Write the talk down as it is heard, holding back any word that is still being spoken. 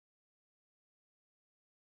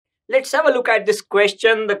Let's have a look at this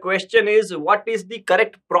question. The question is, what is the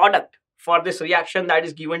correct product for this reaction that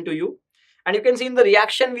is given to you? And you can see in the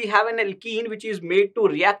reaction we have an alkene which is made to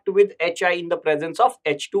react with HI in the presence of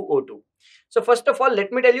H2O2. So first of all,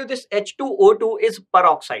 let me tell you, this H2O2 is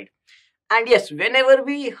peroxide. And yes, whenever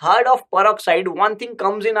we heard of peroxide, one thing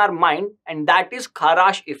comes in our mind, and that is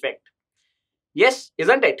Kharash effect. Yes,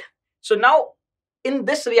 isn't it? So now in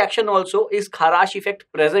this reaction also, is Kharash effect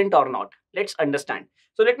present or not? Let's understand.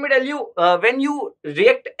 So let me tell you, when you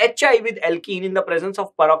react HI with alkene in the presence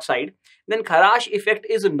of peroxide, then Kharash effect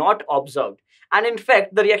is not observed. And in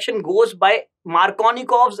fact, the reaction goes by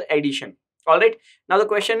Markovnikov's addition. Alright. Now the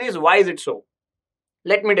question is, why is it so?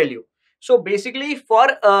 Let me tell you. So basically, for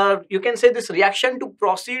you can say this reaction to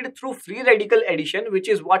proceed through free radical addition, which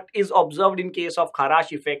is what is observed in case of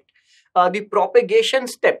Kharash effect, the propagation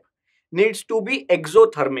step needs to be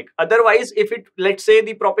exothermic. Otherwise, if it, let's say,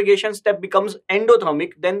 the propagation step becomes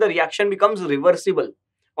endothermic, then the reaction becomes reversible.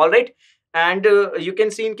 All right. And you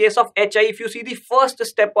can see in case of HI, if you see the first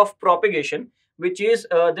step of propagation, which is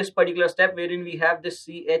this particular step wherein we have this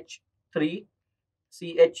CH3,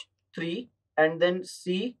 and then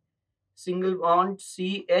C single bond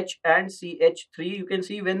CH and CH3. You can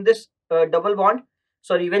see when this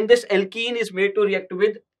when this alkene is made to react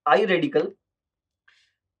with I radical,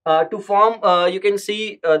 to form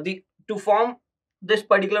to form this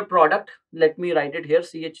particular product. Let me write it here,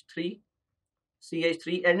 CH3,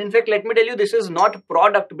 and in fact, let me tell you, this is not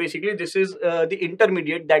product. Basically, this is the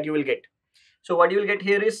intermediate that you will get. So what you will get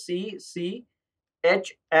here is CH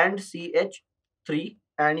and CH3,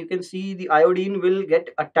 and you can see the iodine will get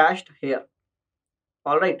attached here.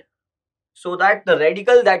 All right, so that the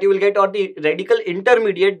radical that you will get, or the radical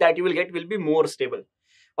intermediate that you will get, will be more stable.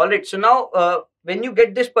 All right, so now when you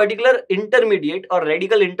get this particular intermediate or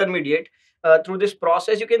radical intermediate through this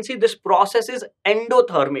process, you can see this process is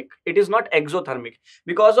endothermic. It is not exothermic,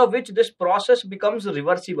 because of which this process becomes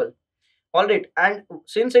reversible. All right, and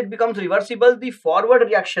since it becomes reversible, the forward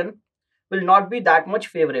reaction will not be that much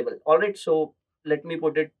favorable. All right, so let me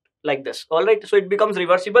put it like this. All right, so it becomes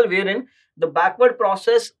reversible, wherein the backward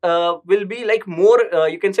process will be like more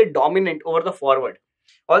you can say dominant over the forward.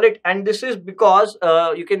 All right, and this is because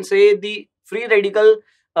you can say the free radical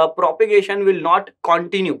propagation will not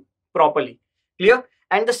continue properly. Clear?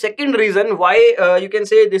 And the second reason why you can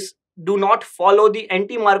say this do not follow the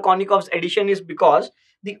anti-Markovnikov's addition is because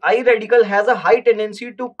the I radical has a high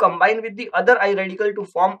tendency to combine with the other I radical to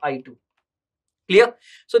form I2. Clear?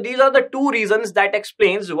 So these are the two reasons that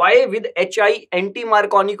explains why with HI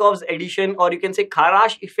anti-Markovnikov's addition, or you can say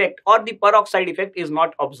Kharash effect or the peroxide effect, is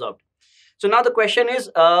not observed. So now the question is,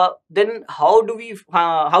 then how do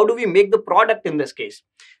we make the product in this case?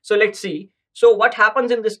 So let's see. So what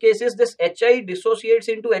happens in this case is this HI dissociates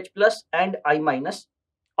into H plus and I minus.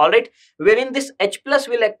 All right, wherein this H plus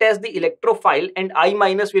will act as the electrophile and I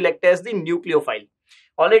minus will act as the nucleophile.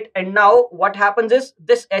 All right, and now what happens is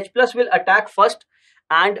this H plus will attack first,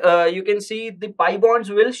 and you can see the pi bonds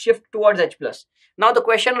will shift towards H plus. Now the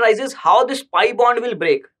question arises, how this pi bond will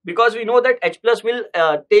break, because we know that H plus will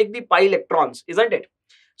take the pi electrons, isn't it?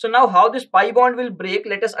 So now how this pi bond will break,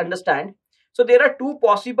 let us understand. So there are two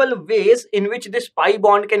possible ways in which this pi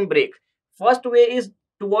bond can break. First way is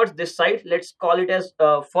towards this side, let's call it as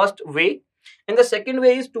first way, and the second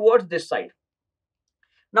way is towards this side.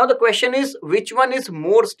 Now the question is, which one is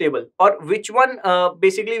more stable, or which one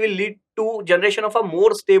basically will lead to generation of a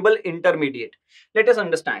more stable intermediate? Let us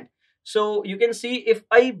understand. So you can see, if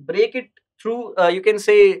I break it through, you can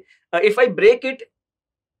say, if I break it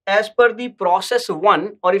as per the process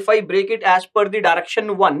 1, or if I break it as per the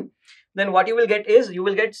direction 1, then what you will get is, you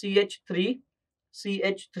will get CH3,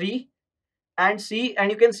 and C,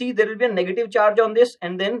 and you can see there will be a negative charge on this,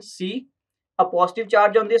 and then C, a positive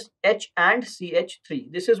charge on this H and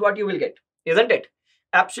CH3. This is what you will get, isn't it?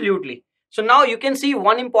 Absolutely. So now you can see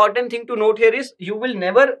one important thing to note here is, you will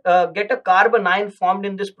never get a carbon ion formed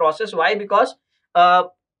in this process. Why? Because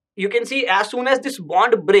you can see as soon as this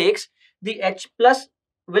bond breaks, the H plus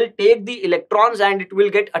will take the electrons and it will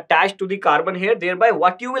get attached to the carbon here. Thereby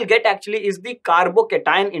what you will get actually is the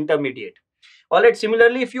carbocation intermediate. All right,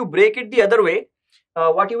 similarly, if you break it the other way,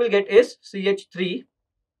 what you will get is CH3.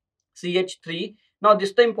 Now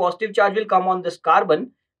this time positive charge will come on this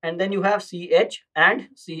carbon, and then you have CH and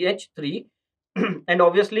CH3 and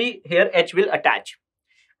obviously here H will attach.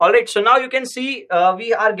 All right, so now you can see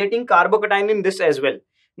we are getting carbocation in this as well.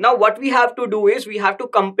 Now what we have to do is, we have to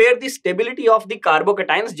compare the stability of the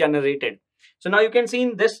carbocations generated. So now you can see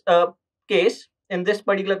in this case, in this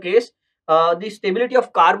particular case, the stability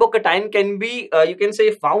of carbocation can be you can say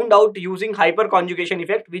found out using hyperconjugation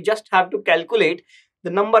effect. We just have to calculate the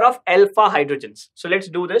number of alpha hydrogens. So let's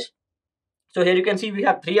do this. So here you can see we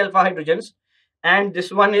have 3 alpha hydrogens, and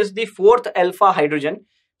this one is the 4th alpha hydrogen.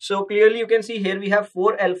 So clearly you can see here we have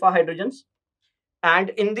 4 alpha hydrogens.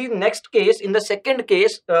 And in the next case, in the second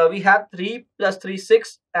case, we have 3 plus 3,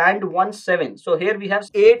 6 and 1, 7. So here we have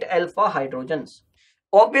 8 alpha hydrogens.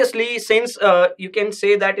 Obviously, since you can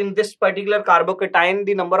say that in this particular carbocation,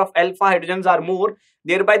 the number of alpha hydrogens are more,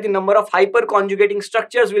 thereby the number of hyperconjugating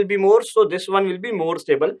structures will be more. So this one will be more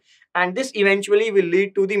stable, and this eventually will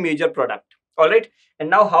lead to the major product. All right.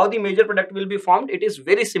 And now how the major product will be formed? It is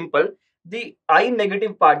very simple. The I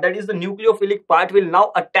negative part, that is the nucleophilic part, will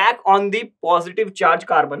now attack on the positive charge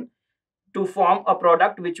carbon to form a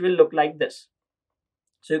product which will look like this.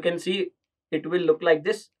 So you can see it will look like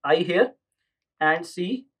this, I here, and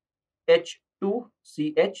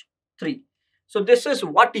CH2CH3. So this is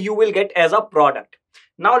what you will get as a product.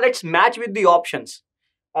 Now let's match with the options.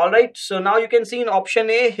 All right, so now you can see in option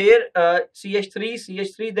A here,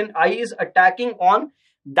 CH3, then I is attacking on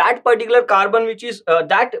that particular carbon which is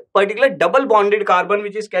that particular double bonded carbon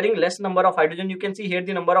which is carrying less number of hydrogen. You can see here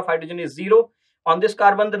the number of hydrogen is 0. On this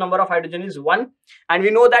carbon the number of hydrogen is 1, and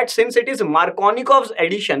we know that since it is Markovnikov's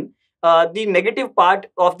addition, the negative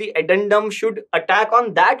part of the addendum should attack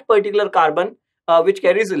on that particular carbon which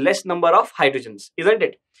carries less number of hydrogens, isn't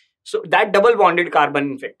it? So that double bonded carbon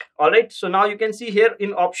in fact. All right, so now you can see here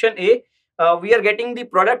in option A, we are getting the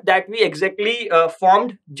product that we exactly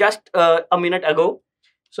formed just a minute ago.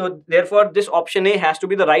 So therefore this option A has to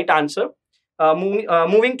be the right answer.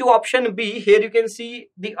 Moving to option B, here you can see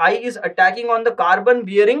the I is attacking on the carbon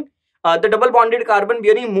bearing, the double bonded carbon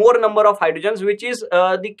bearing more number of hydrogens, which is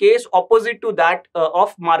the case opposite to that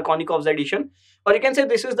of Markovnikov's addition. Or you can say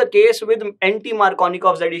this is the case with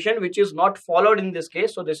anti-Markovnikov's addition, which is not followed in this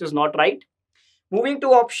case. So this is not right. Moving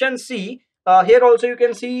to option C, here also you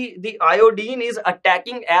can see the iodine is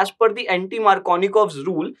attacking as per the anti-Markovnikov's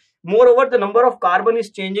rule. Moreover, the number of carbon is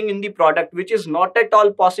changing in the product, which is not at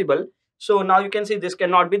all possible. So now you can see this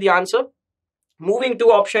cannot be the answer. Moving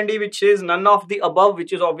to option D, which is none of the above,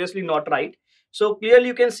 which is obviously not right. So clearly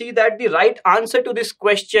you can see that the right answer to this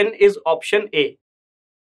question is option A.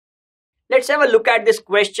 Let's have a look at this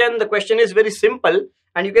question. The question is very simple,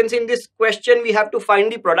 and you can see in this question we have to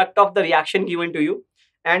find the product of the reaction given to you.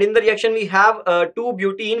 And in the reaction we have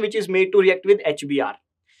 2-butene which is made to react with HBr.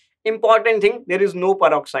 Important thing, there is no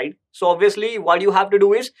peroxide. So obviously what you have to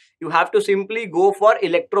do is you have to simply go for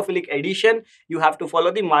electrophilic addition. You have to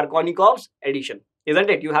follow the Markovnikov's addition, isn't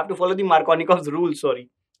it? You have to follow the Markovnikov's rule, sorry.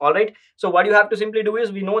 All right. So what you have to simply do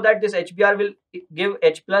is, we know that this HBr will give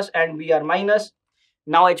H plus and Br minus.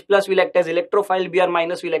 Now H plus will act as electrophile, Br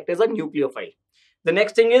minus will act as a nucleophile. The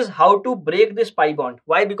next thing is how to break this pi bond.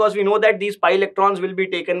 Why? Because we know that these pi electrons will be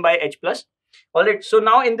taken by H plus. All right. So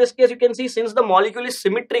now in this case, you can see since the molecule is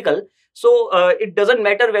symmetrical, so it doesn't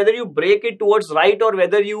matter whether you break it towards right or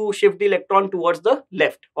whether you shift the electron towards the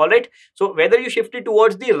left. All right. So whether you shift it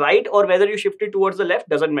towards the right or whether you shift it towards the left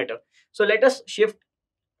doesn't matter. So let us shift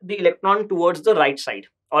the electron towards the right side.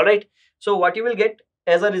 All right. So what you will get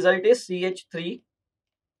as a result is CH3,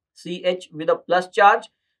 CH with a plus charge.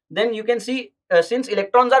 Then you can see since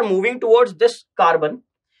electrons are moving towards this carbon,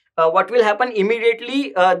 what will happen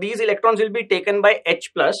immediately, these electrons will be taken by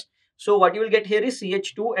H plus. So what you will get here is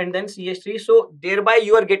CH2 and then CH3. So thereby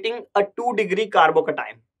you are getting a 2-degree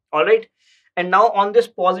carbocation. All right. And now on this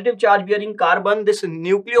positive charge bearing carbon, this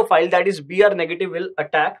nucleophile, that is Br negative, will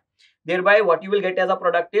attack. Thereby what you will get as a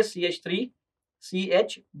product is CH3,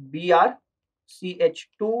 CH, Br,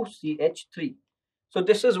 CH2, CH3. So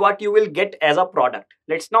this is what you will get as a product.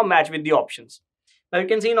 Let's now match with the options. Now you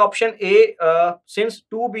can see in option A, since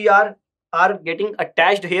 2 Br are getting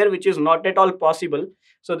attached here, which is not at all possible.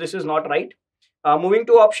 So this is not right. Moving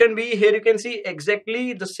to option B, here you can see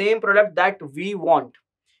exactly the same product that we want,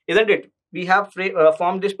 isn't it? We have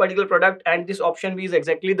formed this particular product and this option B is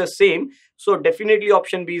exactly the same. So definitely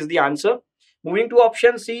option B is the answer. Moving to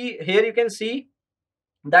option C, here you can see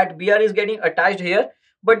that Br is getting attached here.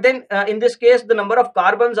 But then in this case, the number of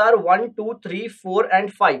carbons are 1, 2, 3, 4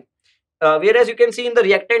 and 5. Whereas you can see in the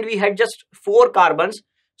reactant, we had just 4 carbons.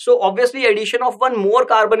 So obviously addition of one more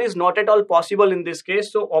carbon is not at all possible in this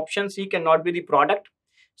case. So option C cannot be the product.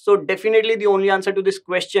 So definitely the only answer to this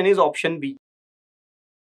question is option B.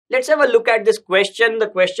 Let's have a look at this question. The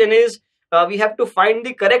question is, we have to find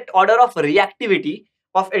the correct order of reactivity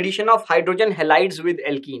of addition of hydrogen halides with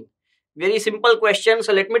alkene. Very simple question.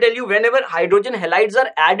 So let me tell you, whenever hydrogen halides are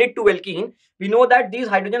added to alkene, we know that these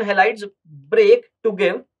hydrogen halides break to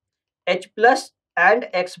give H plus and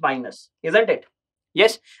X minus, isn't it?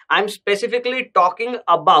 Yes, I'm specifically talking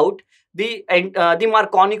about the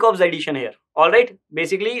Markovnikov's addition here. All right,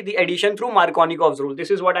 basically the addition through Markovnikov's rule.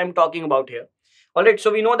 This is what I'm talking about here. All right,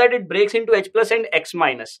 so we know that it breaks into H plus and X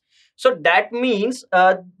minus. So that means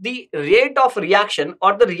the rate of reaction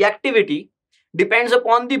or the reactivity depends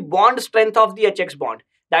upon the bond strength of the HX bond.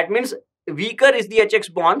 That means weaker is the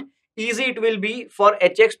HX bond, easy it will be for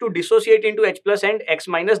HX to dissociate into H plus and X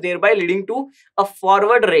minus, thereby leading to a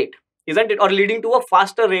forward rate, isn't it, or leading to a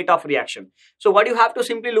faster rate of reaction. So what you have to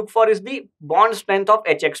simply look for is the bond strength of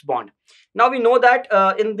HX bond. Now we know that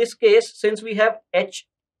in this case, since we have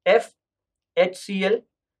HF, HCl,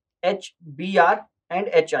 HBr and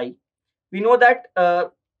HI, we know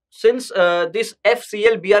that since this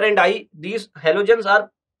FCl, Br and I, these halogens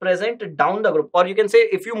are present down the group, or you can say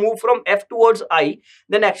if you move from F towards I,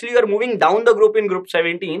 then actually you are moving down the group in group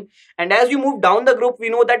 17, and as you move down the group, we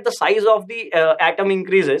know that the size of the atom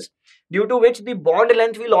increases, due to which the bond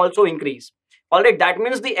length will also increase. Alright, that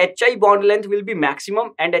means the HI bond length will be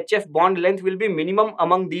maximum and HF bond length will be minimum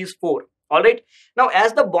among these four. Alright, now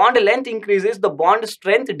as the bond length increases, the bond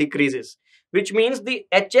strength decreases, which means the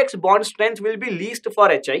HX bond strength will be least for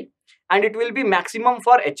HI and it will be maximum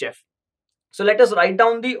for HF. So let us write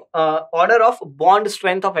down the order of bond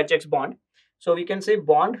strength of HX bond. So we can say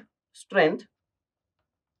bond strength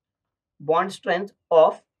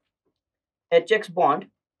of HX bond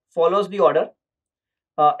follows the order.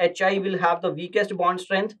 HI will have the weakest bond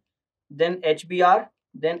strength, then HBr,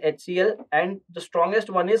 then HCl, and the strongest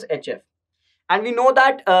one is HF. And we know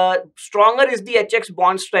that stronger is the HX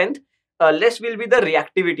bond strength, less will be the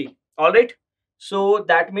reactivity. All right. So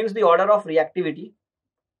that means the order of reactivity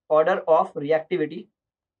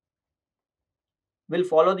will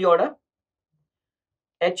follow the order.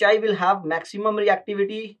 HI will have maximum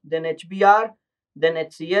reactivity, then HBr, then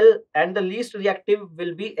HCl, and the least reactive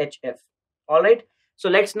will be HF. All right. So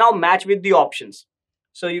let's now match with the options.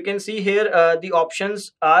 So you can see here the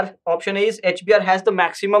options are, option A is HBr has the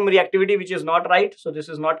maximum reactivity, which is not right. So this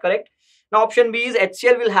is not correct. Now option B is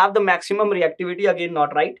HCl will have the maximum reactivity, again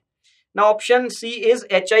not right. Now option C is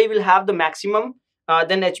HI will have the maximum,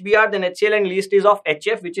 then HBr, then HCl, and least is of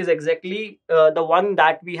HF, which is exactly the one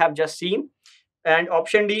that we have just seen. And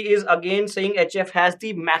option D is again saying HF has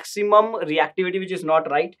the maximum reactivity, which is not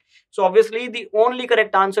right. So obviously the only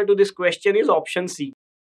correct answer to this question is option C.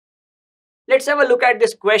 Let's have a look at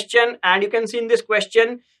this question, and you can see in this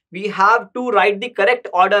question we have to write the correct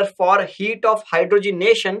order for heat of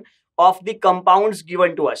hydrogenation of the compounds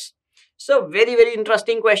given to us. So very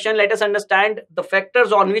interesting question. Let us understand the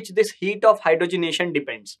factors on which this heat of hydrogenation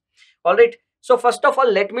depends. All right. So first of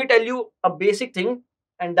all, let me tell you a basic thing,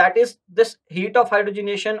 and that is this heat of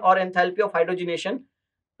hydrogenation or enthalpy of hydrogenation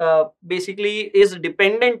basically is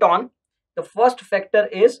dependent on, the first factor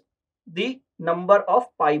is the number of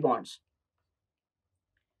pi bonds.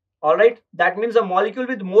 All right. That means a molecule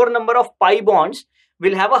with more number of pi bonds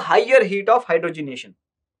will have a higher heat of hydrogenation.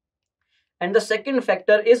 And the second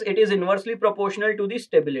factor is it is inversely proportional to the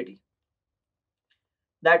stability.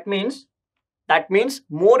 That means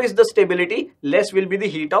more is the stability, less will be the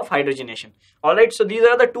heat of hydrogenation. All right. So these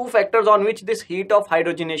are the two factors on which this heat of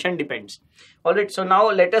hydrogenation depends. All right. So now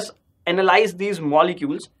let us analyze these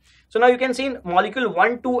molecules. So now you can see in molecule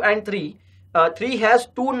 1, 2 and 3, 3 has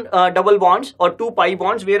two double bonds or two pi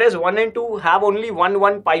bonds, whereas 1 and 2 have only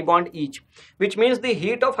one pi bond each, which means the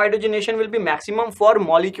heat of hydrogenation will be maximum for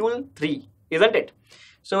molecule 3, isn't it?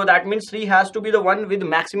 So that means 3 has to be the one with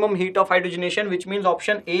maximum heat of hydrogenation, which means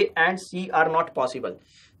option A and C are not possible.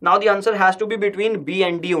 Now the answer has to be between B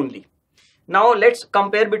and D only. Now let's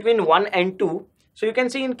compare between 1 and 2. So you can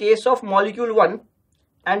see in case of molecule 1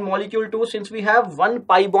 and molecule 2, since we have one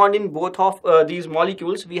pi bond in both of these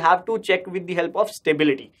molecules, we have to check with the help of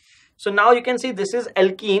stability. So now you can see this is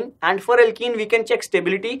alkene, and for alkene we can check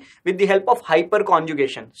stability with the help of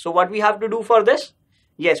hyperconjugation. So what we have to do for this?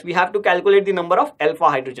 Yes, we have to calculate the number of alpha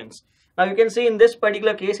hydrogens. Now you can see in this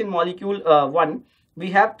particular case in molecule 1,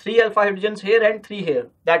 we have 3 alpha hydrogens here and 3 here.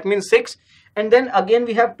 That means 6. And then again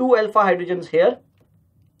we have 2 alpha hydrogens here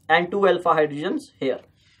and 2 alpha hydrogens here.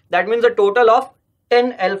 That means a total of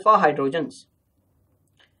 10 alpha hydrogens.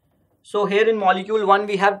 So here in molecule 1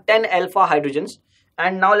 we have 10 alpha hydrogens.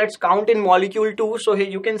 And now let's count in molecule 2. So here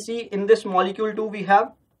you can see in this molecule 2 we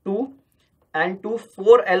have 2 and 2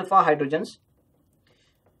 4 alpha hydrogens.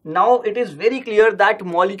 Now it is very clear that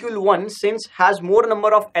molecule 1, since has more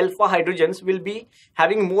number of alpha hydrogens, will be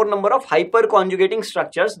having more number of hyperconjugating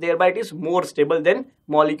structures, thereby it is more stable than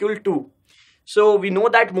molecule 2. So we know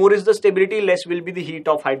that more is the stability, less will be the heat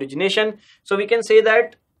of hydrogenation. So we can say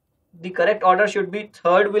that the correct order should be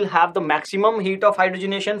third will have the maximum heat of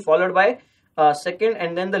hydrogenation, followed by second,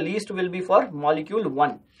 and then the least will be for molecule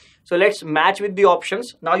 1. So let's match with the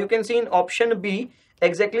options. Now you can see in option B,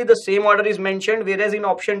 exactly the same order is mentioned, whereas in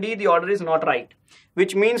option D, the order is not right,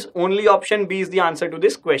 which means only option B is the answer to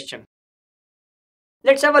this question.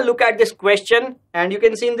 Let's have a look at this question, and you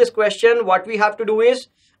can see in this question what we have to do is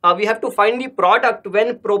we have to find the product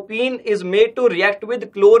when propene is made to react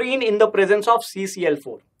with chlorine in the presence of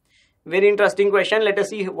CCl4. Very interesting question. Let us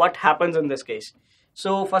see what happens in this case.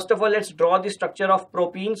 So first of all, let's draw the structure of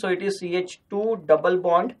propene. So it is CH2 double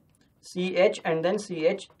bond CH and then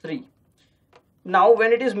CH3. Now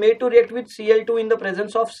when it is made to react with Cl2 in the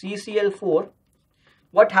presence of CCl4,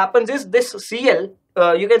 what happens is this Cl,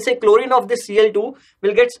 you can say chlorine of this Cl2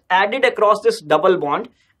 will get added across this double bond,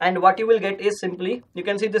 and what you will get is simply, you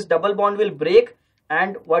can see this double bond will break,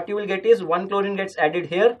 and what you will get is one chlorine gets added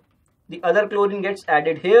here, the other chlorine gets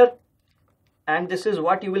added here, and this is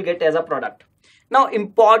what you will get as a product. Now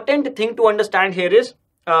important thing to understand here is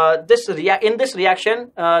in this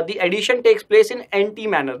reaction the addition takes place in anti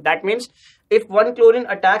manner. That means if one chlorine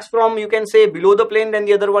attacks from, you can say, below the plane, then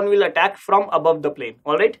the other one will attack from above the plane.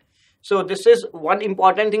 All right, so this is one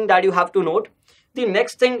important thing that you have to note. The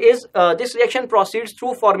next thing is this reaction proceeds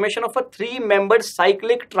through formation of a 3-membered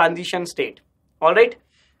cyclic transition state. All right,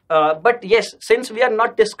 but yes, since we are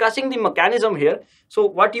not discussing the mechanism here, so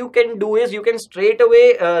what you can do is you can straight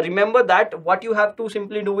away remember that what you have to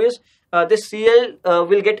simply do is this Cl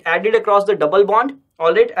will get added across the double bond.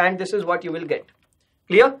 All right, and this is what you will get.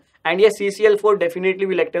 Clear? And yes, CCl4 definitely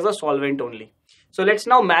will act as a solvent only. So let's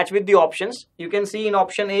now match with the options. You can see in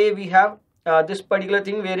option A we have this particular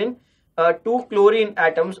thing wherein 2 chlorine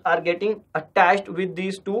atoms are getting attached with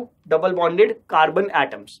these 2 double bonded carbon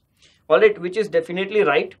atoms. All right, which is definitely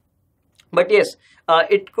right. But yes,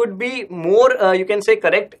 it could be more, you can say,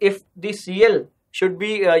 correct if the Cl should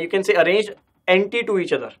be, you can say, arranged anti to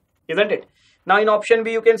each other, isn't it? Now in option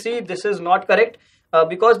B, you can see this is not correct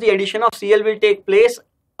because the addition of Cl will take place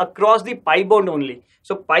across the pi bond only.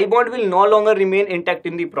 So pi bond will no longer remain intact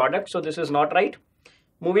in the product. So this is not right.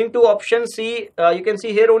 Moving to option C, you can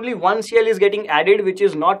see here only one Cl is getting added, which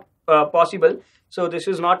is not possible. So this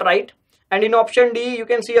is not right. And in option D, you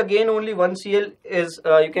can see again only one Cl is,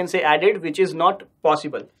 you can say, added, which is not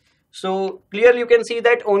possible. So clearly you can see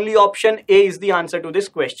that only option A is the answer to this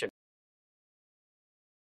question.